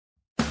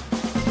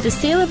The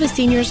sale of a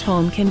senior's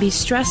home can be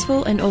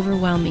stressful and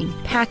overwhelming.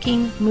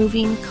 Packing,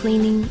 moving,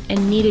 cleaning,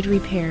 and needed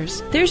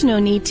repairs. There's no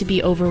need to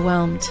be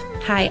overwhelmed.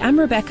 Hi, I'm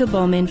Rebecca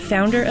Bowman,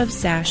 founder of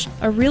SASH,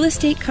 a real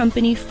estate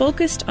company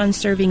focused on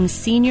serving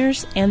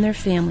seniors and their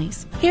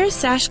families. Here's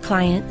SASH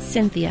client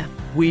Cynthia.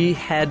 We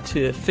had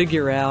to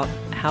figure out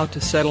how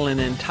to settle an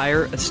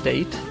entire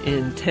estate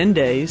in 10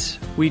 days.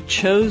 We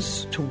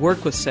chose to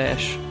work with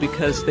SASH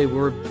because they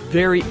were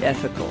very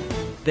ethical.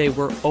 They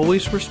were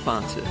always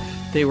responsive.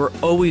 They were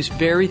always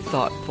very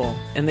thoughtful,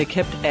 and they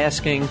kept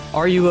asking,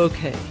 "Are you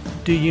okay?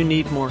 Do you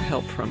need more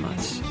help from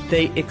us?"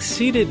 They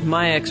exceeded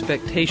my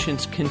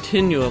expectations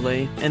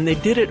continually, and they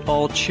did it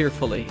all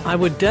cheerfully. I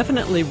would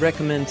definitely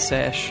recommend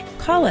SASH.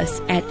 Call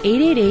us at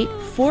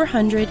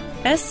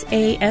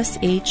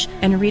 888-400-SASH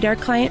and read our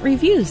client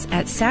reviews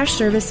at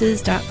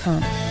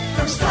sashservices.com.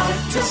 From start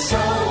to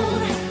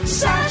sold,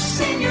 SASH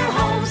Senior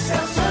Home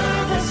Sales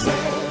Services.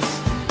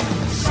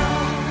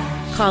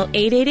 Call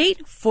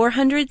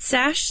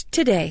 888-400-SASH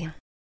today.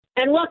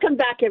 And welcome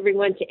back,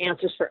 everyone, to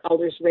Answers for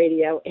Elders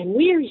Radio. And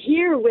we are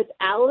here with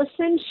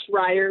Allison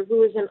Schreier,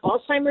 who is an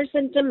Alzheimer's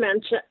and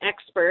dementia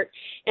expert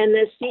and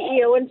the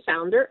CEO and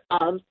founder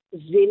of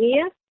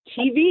Zinnia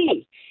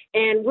TV.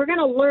 And we're going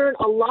to learn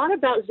a lot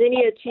about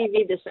Zinnia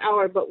TV this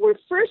hour, but we're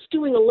first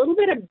doing a little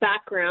bit of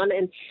background.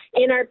 And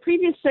in our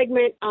previous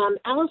segment,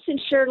 Allison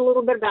shared a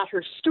little bit about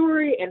her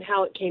story and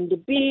how it came to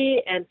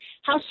be and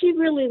how she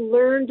really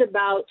learned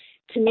about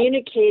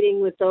communicating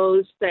with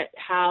those that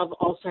have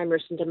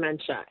Alzheimer's and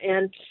dementia.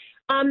 And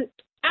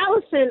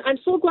Allison, I'm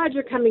so glad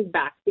you're coming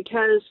back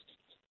because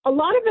a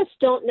lot of us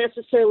don't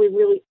necessarily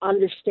really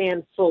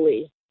understand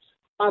fully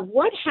of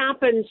what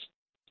happens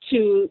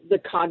to the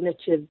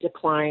cognitive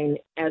decline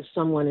as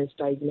someone is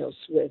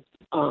diagnosed with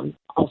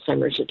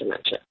Alzheimer's or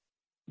dementia.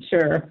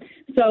 Sure.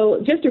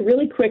 So just a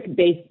really quick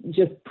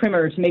just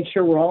primer to make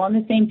sure we're all on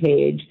the same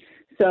page.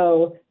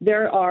 So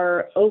there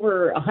are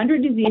over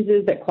 100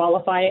 diseases that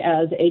qualify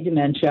as a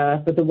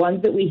dementia, but the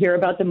ones that we hear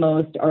about the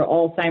most are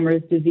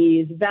Alzheimer's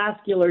disease,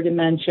 vascular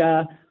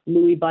dementia,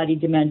 Lewy body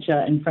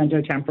dementia, and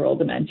frontotemporal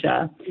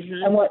dementia.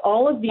 Mm-hmm. And what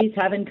all of these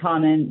have in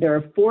common, there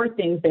are 4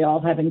 things they all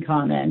have in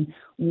common.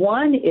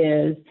 One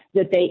is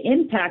that they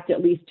impact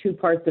at least 2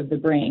 parts of the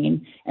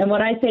brain. And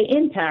when I say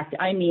impact,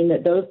 I mean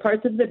that those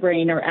parts of the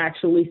brain are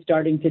actually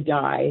starting to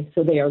die.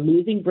 So they are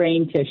losing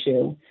brain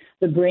tissue.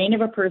 The brain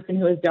of a person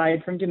who has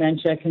died from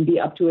dementia can be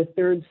up to a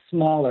third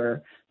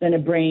smaller than a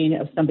brain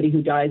of somebody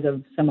who dies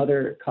of some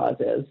other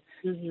causes.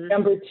 Mm-hmm.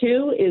 Number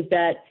 2 is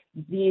that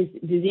these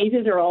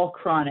diseases are all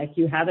chronic.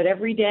 You have it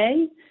every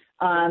day,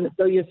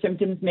 so your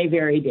symptoms may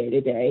vary day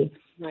to day.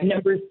 Right.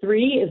 Number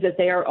 3 is that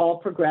they are all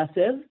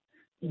progressive,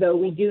 though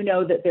we do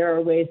know that there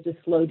are ways to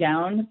slow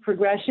down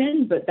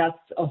progression, but that's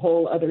a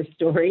whole other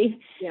story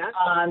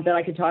that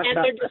I could talk about for hours.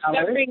 And they're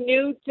discovering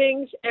new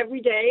things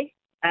every day?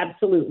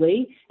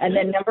 Absolutely. And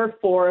then number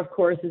 4, of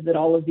course, is that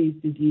all of these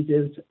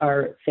diseases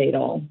are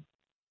fatal.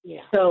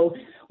 Yeah. So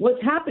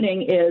what's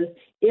happening is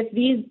if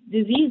these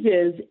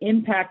diseases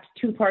impact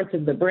 2 parts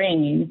of the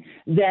brain,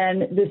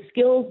 then the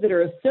skills that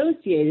are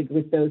associated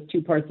with those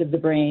 2 parts of the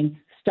brain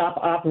stop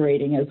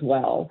operating as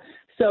well.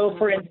 So,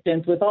 for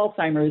instance, with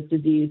Alzheimer's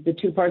disease, the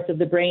 2 parts of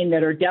the brain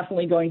that are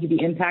definitely going to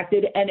be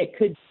impacted, and it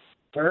could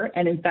be more,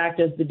 and in fact,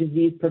 as the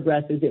disease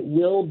progresses, it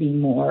will be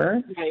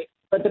more. Right.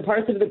 But the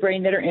parts of the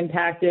brain that are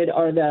impacted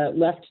are the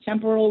left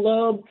temporal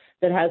lobe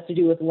that has to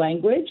do with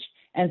language.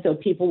 And so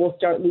people will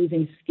start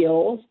losing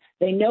skills.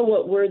 They know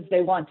what words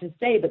they want to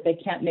say, but they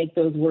can't make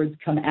those words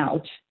come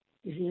out.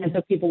 Mm-hmm. And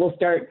so people will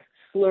start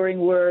slurring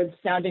words,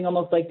 sounding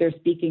almost like they're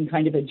speaking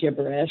kind of a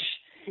gibberish.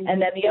 Mm-hmm. And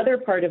then the other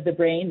part of the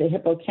brain, the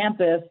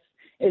hippocampus,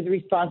 is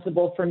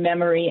responsible for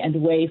memory and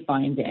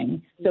wayfinding.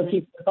 Mm-hmm. So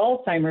people with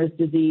Alzheimer's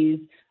disease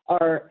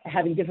are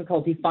having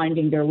difficulty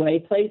finding their way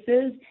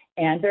places,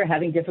 and they're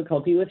having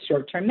difficulty with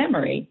short-term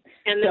memory.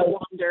 And the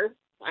wander.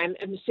 I'm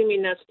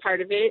assuming that's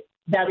part of it.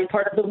 That's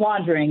part of the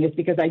wandering, is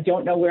because I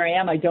don't know where I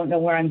am. I don't know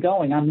where I'm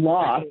going. I'm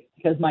lost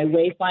because my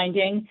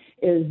wayfinding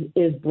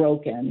is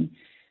broken.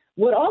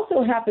 What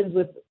also happens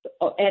with,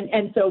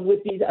 and so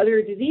with these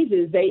other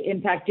diseases, they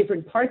impact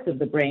different parts of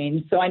the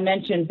brain. So I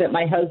mentioned that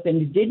my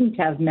husband didn't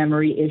have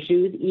memory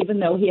issues, even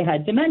though he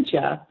had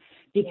dementia,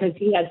 because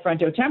he had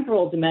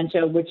frontotemporal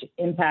dementia, which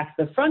impacts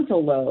the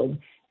frontal lobe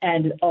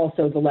and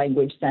also the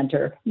language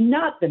center,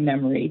 not the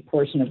memory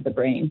portion of the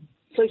brain.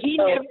 So he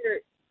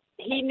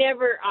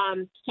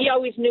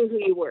always knew who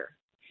you were.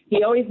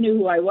 He always knew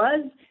who I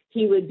was.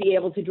 He would be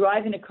able to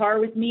drive in a car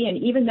with me, and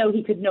even though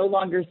he could no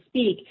longer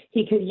speak,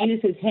 he could use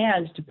his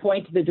hands to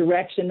point the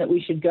direction that we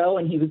should go,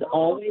 and he was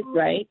always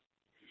right.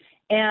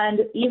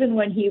 And even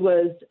when he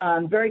was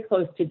very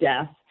close to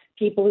death,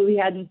 people who he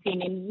hadn't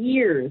seen in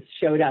years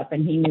showed up,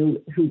 and he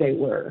knew who they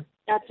were.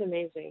 That's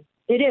amazing.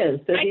 It is.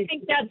 So I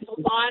think that's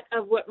a lot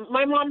of what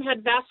my mom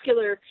had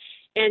vascular,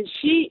 and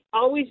she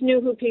always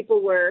knew who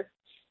people were,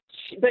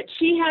 but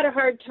she had a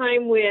hard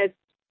time with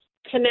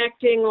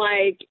connecting,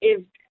 like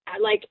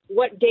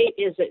what date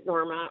is it,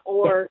 Norma,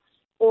 or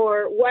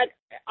what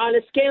on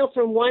a scale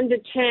from 1 to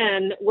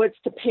 10, what's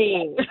the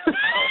pain?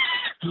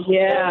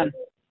 Yeah.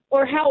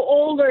 or how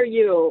old are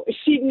you?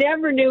 She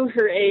never knew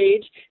her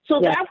age.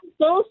 So Yeah. that was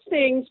those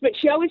things, but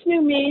she always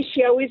knew me.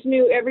 She always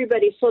knew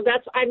everybody. So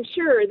I'm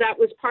sure that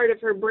was part of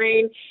her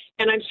brain,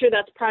 and I'm sure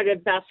that's part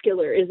of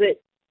vascular. Is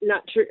it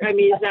not true? I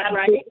mean, is that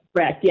right?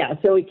 Correct, yeah.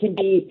 So it can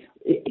be,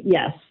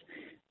 yes.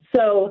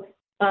 So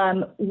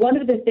one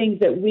of the things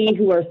that we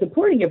who are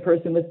supporting a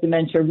person with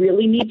dementia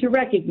really need to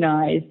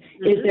recognize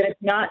is that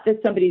it's not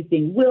that somebody's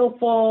being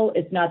willful,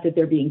 it's not that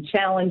they're being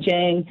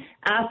challenging.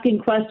 Asking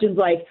questions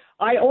like,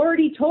 I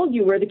already told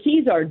you where the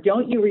keys are,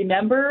 don't you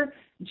remember?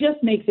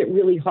 Just makes it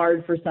really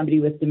hard for somebody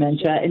with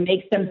dementia and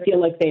makes them feel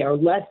like they are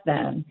less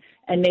than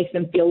and makes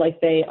them feel like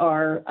they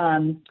are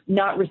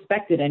not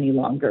respected any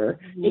longer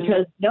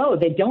because, no,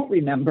 they don't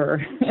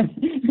remember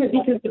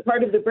because the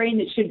part of the brain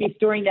that should be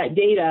storing that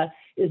data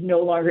is no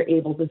longer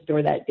able to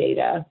store that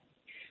data.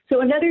 So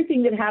another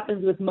thing that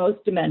happens with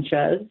most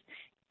dementias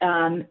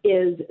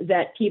is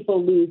that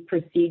people lose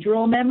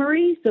procedural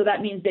memory. So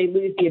that means they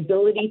lose the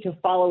ability to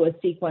follow a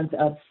sequence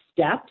of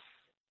steps.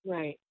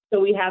 Right.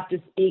 So we have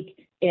to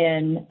speak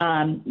in,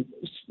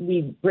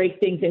 we break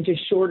things into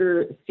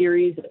shorter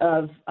series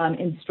of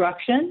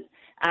instruction,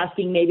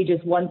 asking maybe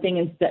just one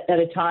thing at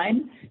a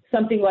time.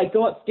 Something like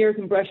go upstairs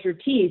and brush your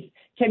teeth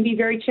can be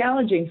very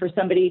challenging for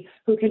somebody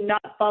who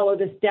cannot follow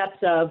the steps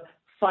of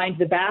find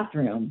the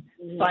bathroom,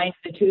 find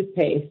the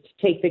toothpaste,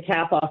 take the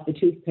cap off the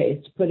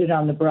toothpaste, put it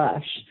on the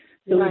brush.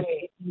 So we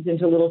break things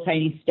into little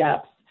tiny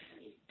steps.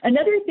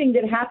 Another thing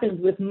that happens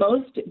with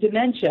most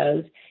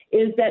dementias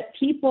is that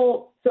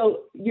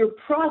so your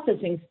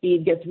processing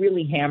speed gets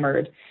really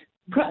hammered.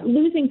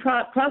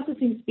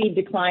 Processing speed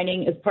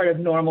declining is part of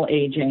normal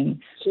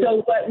aging. Sure.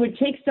 So what would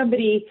take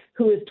somebody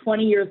who is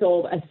 20 years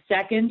old a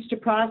second to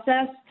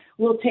process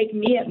will take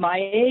me at my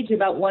age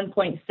about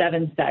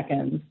 1.7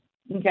 seconds.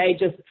 Okay,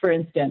 just for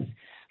instance.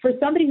 For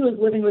somebody who is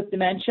living with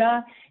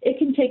dementia, it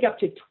can take up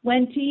to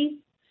 20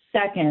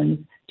 seconds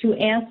to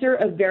answer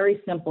a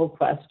very simple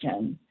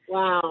question.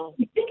 Wow.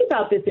 You think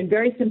about this in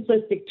very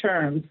simplistic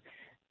terms.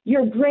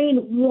 Your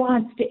brain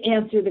wants to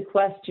answer the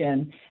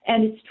question,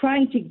 and it's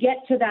trying to get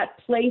to that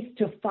place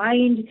to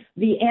find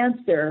the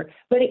answer,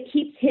 but it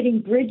keeps hitting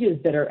bridges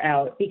that are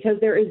out because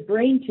there is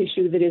brain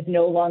tissue that is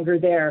no longer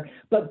there.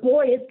 But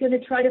boy, it's going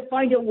to try to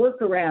find a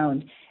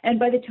workaround. And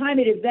by the time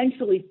it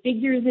eventually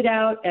figures it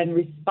out and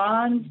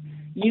responds,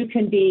 you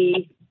can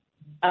be,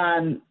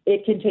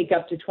 it can take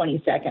up to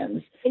 20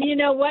 seconds. And you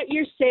know, what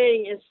you're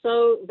saying is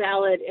so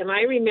valid. And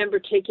I remember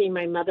taking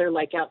my mother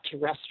out to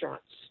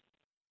restaurants.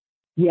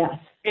 Yes.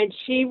 And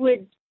she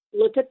would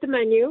look at the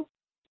menu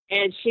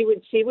and she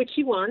would see what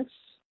she wants,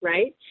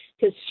 right?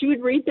 Because she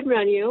would read the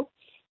menu.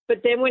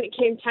 But then when it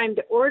came time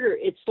to order,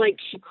 it's like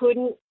she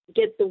couldn't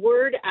get the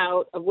word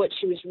out of what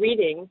she was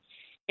reading.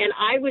 And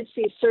I would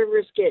see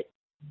servers get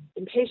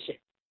impatient.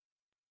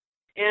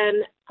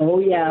 And oh,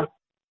 yeah.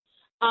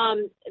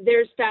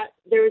 There's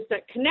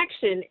that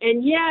connection.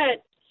 And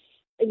yet,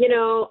 you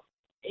know,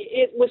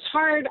 it was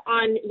hard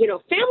on, you know,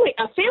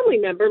 a family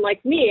member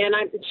like me, and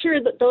I'm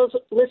sure that those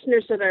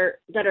listeners that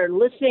are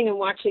listening and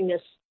watching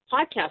this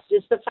podcast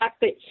is the fact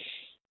that,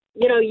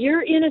 you know,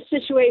 you're in a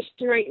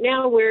situation right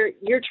now where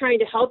you're trying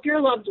to help your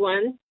loved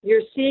one,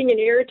 you're seeing an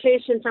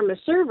irritation from a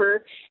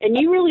server,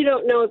 and you really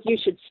don't know if you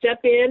should step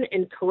in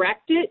and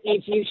correct it,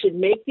 if you should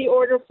make the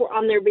order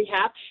on their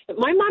behalf. But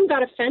my mom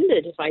got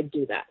offended if I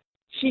do that.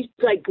 She's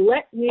like,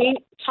 let me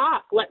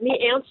talk, let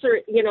me answer,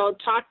 you know,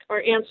 talk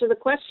or answer the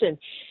question.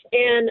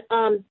 And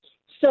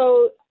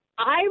so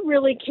I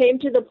really came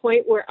to the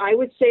point where I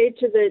would say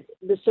to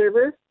the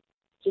server,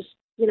 just,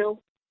 you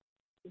know,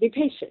 be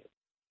patient,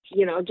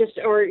 you know,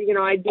 or, you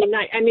know, I'd be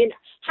nice. I mean,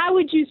 how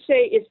would you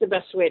say is the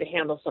best way to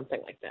handle something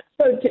like that?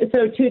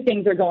 So two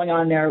things are going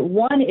on there.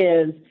 One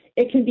is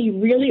it can be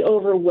really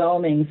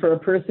overwhelming for a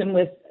person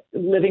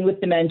living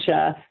with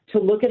dementia to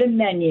look at a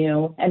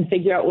menu and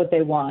figure out what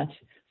they want.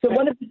 So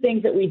one of the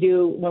things that we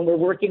do when we're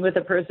working with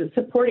a person,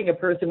 supporting a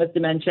person with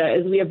dementia,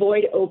 is we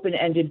avoid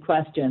open-ended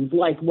questions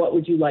like, what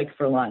would you like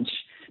for lunch?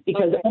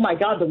 Because, oh my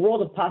God, the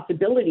world of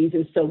possibilities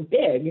is so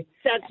big.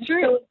 That's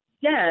true. So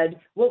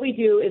instead, what we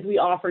do is we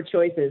offer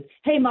choices.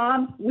 Hey,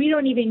 Mom, we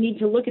don't even need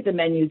to look at the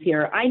menus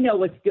here. I know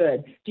what's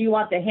good. Do you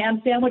want the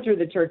ham sandwich or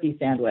the turkey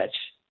sandwich?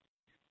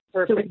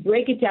 Perfect. So we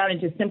break it down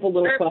into simple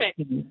little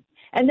questions.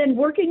 And then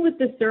working with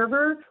the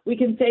server, we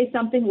can say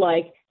something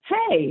like,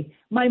 hey,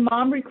 my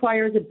mom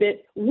requires a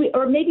bit,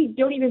 or maybe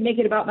don't even make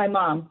it about my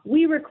mom.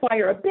 We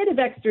require a bit of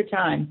extra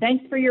time.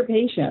 Thanks for your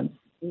patience.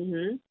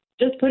 Mm-hmm.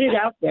 Just put it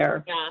out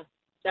there. Yeah,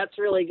 that's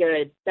really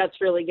good. That's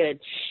really good.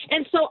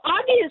 And so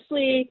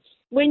obviously,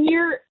 when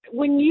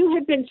you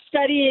have been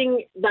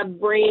studying the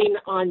brain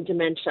on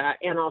dementia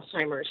and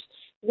Alzheimer's,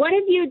 what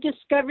have you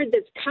discovered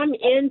that's come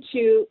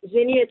into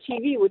Zinnia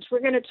TV, which we're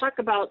going to talk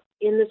about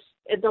in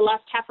the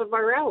last half of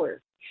our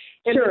hour?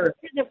 And sure.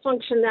 What are the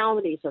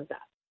functionalities of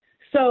that?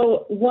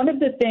 So one of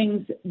the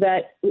things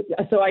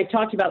so I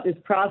talked about this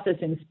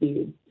processing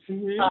speed.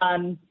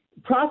 Mm-hmm.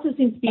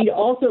 Processing speed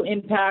also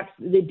impacts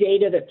the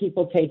data that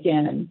people take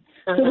in.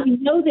 So we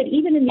know that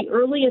even in the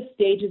earliest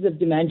stages of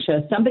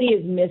dementia, somebody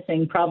is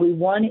missing probably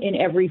 1 in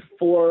every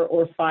 4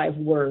 or 5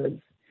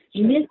 words.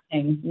 Sure.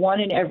 Missing 1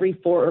 in every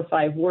 4 or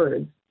 5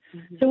 words.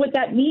 Mm-hmm. So what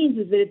that means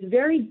is that it's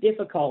very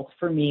difficult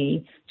for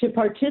me to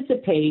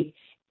participate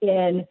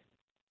in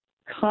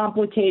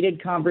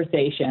complicated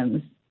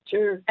conversations.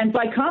 Sure. And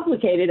by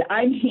complicated,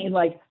 I mean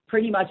like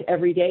pretty much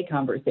everyday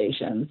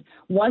conversations.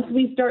 Once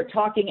we start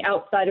talking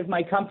outside of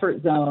my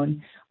comfort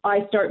zone,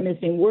 I start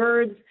missing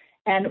words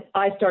and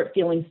I start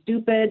feeling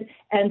stupid.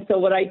 And so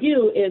what I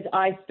do is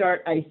I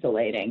start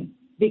isolating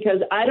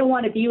because I don't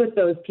want to be with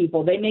those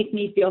people. They make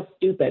me feel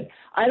stupid.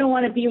 I don't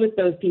want to be with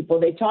those people.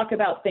 They talk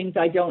about things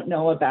I don't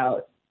know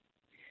about.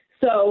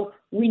 So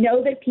we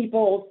know that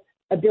people's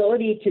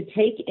ability to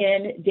take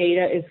in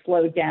data is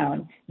slowed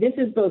down. This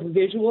is both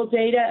visual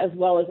data as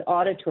well as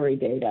auditory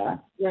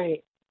data.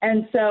 Right.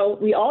 And so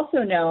we also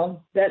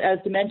know that as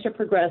dementia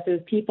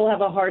progresses, people have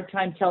a hard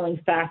time telling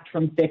fact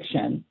from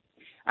fiction.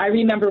 I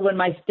remember when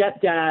my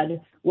stepdad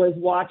was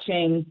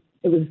watching,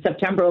 it was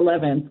September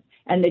 11th,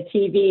 and the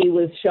TV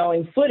was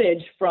showing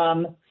footage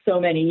from so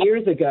many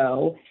years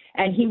ago,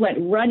 and he went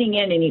running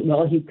in, and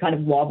he kind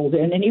of wobbled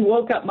in, and he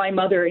woke up my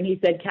mother, and he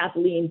said,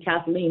 Kathleen,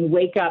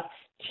 wake up.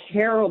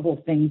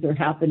 Terrible things are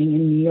happening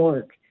in New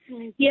York.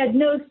 He had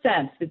no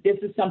sense that this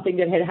is something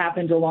that had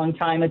happened a long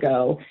time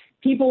ago.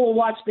 People will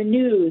watch the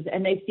news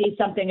and they see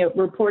something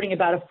reporting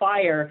about a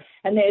fire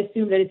and they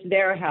assume that it's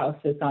their house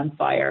that's on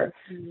fire.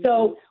 Mm-hmm.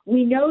 So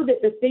we know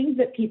that the things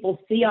that people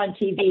see on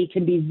TV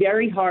can be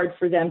very hard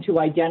for them to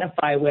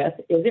identify with.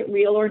 Is it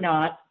real or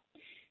not?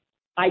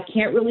 I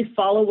can't really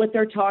follow what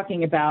they're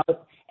talking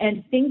about.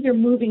 And things are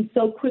moving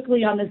so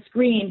quickly on the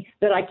screen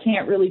that I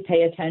can't really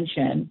pay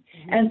attention.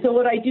 Mm-hmm. And so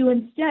what I do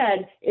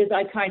instead is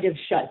I kind of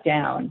shut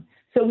down.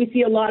 So we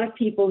see a lot of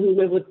people who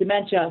live with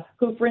dementia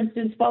who, for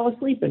instance, fall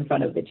asleep in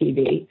front of the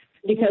TV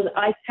because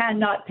I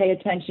cannot pay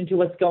attention to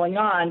what's going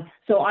on.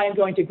 So I am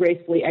going to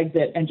gracefully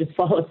exit and just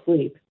fall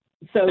asleep.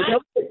 So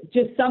those are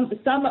just some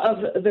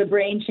of the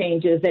brain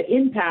changes that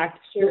impact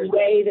the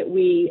way that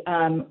we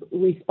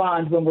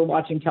respond when we're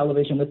watching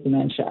television with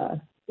dementia.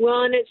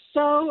 Well, and it's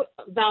so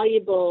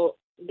valuable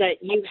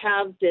that you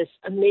have this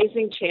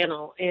amazing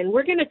channel. And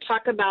we're going to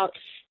talk about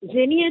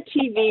Zinnia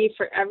TV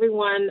for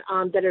everyone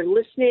that are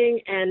listening.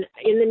 And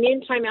in the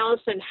meantime,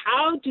 Allison,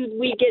 how do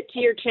we get to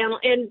your channel?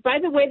 And by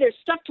the way, there's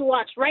stuff to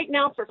watch right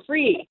now for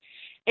free.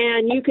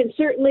 And you can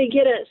certainly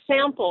get a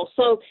sample.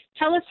 So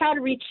tell us how to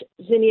reach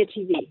Zinnia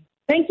TV.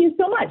 Thank you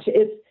so much.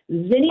 It's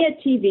Zinnia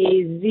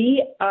TV,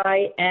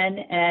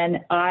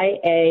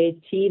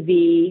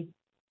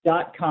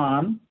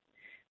 ZINNIA.com,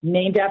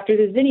 named after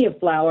the zinnia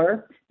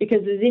flower,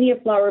 because the zinnia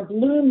flower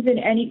blooms in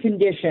any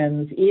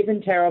conditions,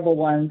 even terrible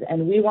ones,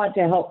 and we want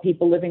to help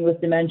people living with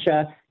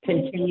dementia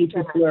continue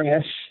to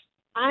flourish.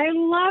 I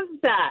love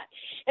that.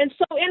 And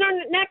so in our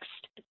next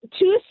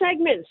 2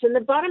 segments, in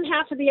the bottom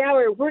half of the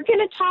hour, we're going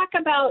to talk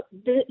about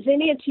the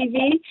Zinnia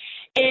TV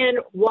and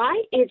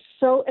why it's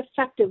so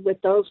effective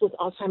with those with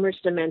Alzheimer's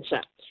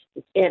dementia.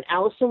 And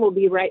Allison will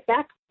be right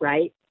back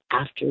right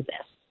after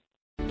this.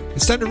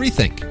 It's time to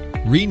rethink,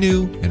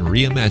 renew, and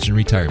reimagine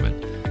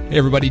retirement. Hey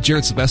everybody,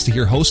 Jared Sebesta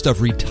here, host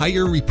of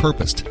Retire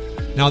Repurposed.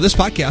 Now, this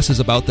podcast is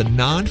about the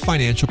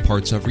non-financial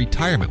parts of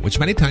retirement, which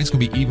many times can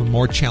be even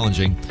more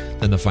challenging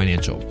than the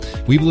financial.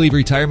 We believe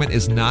retirement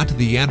is not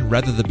the end,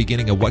 rather the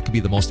beginning of what could be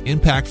the most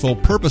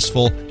impactful,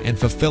 purposeful, and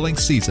fulfilling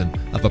season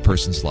of a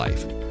person's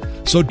life.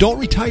 So don't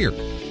retire,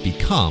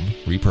 become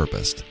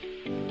repurposed.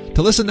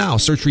 To listen now,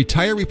 search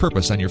Retire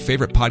Repurposed on your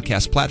favorite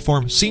podcast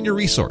platform, Senior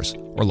Resource,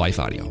 or Life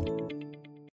Audio.